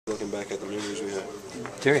back at the memories we had.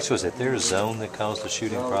 Darius, was it their zone that caused the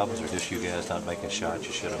shooting problems, or just you guys not making shots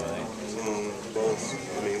you should have made? Both.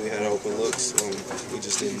 I mean, we had open looks. We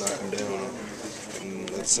just didn't knock them down. And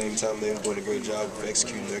at the same time, they were doing a great job of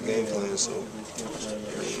executing their game plan. So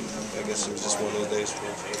I guess it was just one of those days for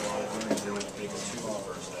us.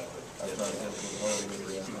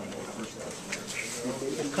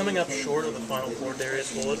 Coming up short of the Final Four,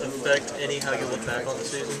 Darius, will it affect any how you look back on the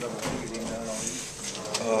season?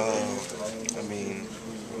 I mean,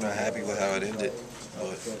 I'm not happy with how it ended,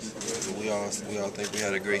 but we all think we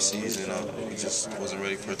had a great season. We just wasn't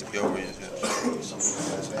ready for it to be over yet.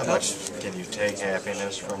 How much can you take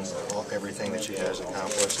happiness from everything that you guys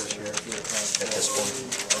accomplished this year at this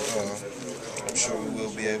point? I'm sure we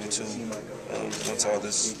will be able to once all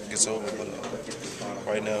this gets over, but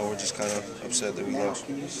right now we're just kind of upset that we lost.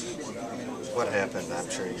 What happened? I'm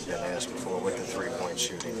sure you've been asked before with the three-point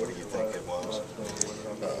shooting. What do you think it was?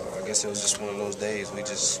 I guess it was just one of those days. We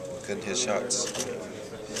just couldn't hit shots.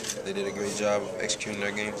 They did a great job of executing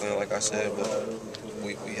their game plan, like I said, but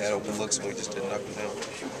we had open looks and we just didn't knock them down.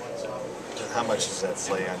 How much does that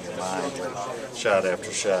play on your mind when shot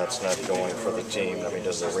after shot's not going for the team? I mean,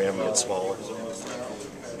 does the rim get smaller?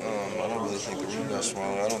 I don't really think the rim got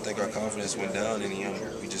smaller. I don't think our confidence went down any.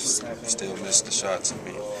 We just still missed the shots. I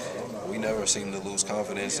mean, we never seem to lose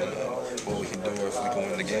confidence in what we can do or if we can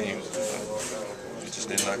win the game. We just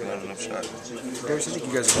didn't knock down enough shots. Darius, I think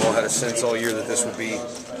you guys have all had a sense all year that this would be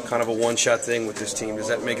kind of a one-shot thing with this team. Does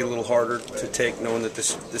that make it a little harder to take, knowing that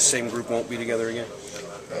this same group won't be together again?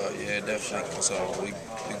 Yeah, definitely. So we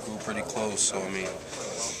grew pretty close. So I mean,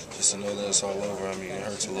 just to know that it's all over, I mean, it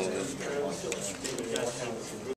hurts a little bit.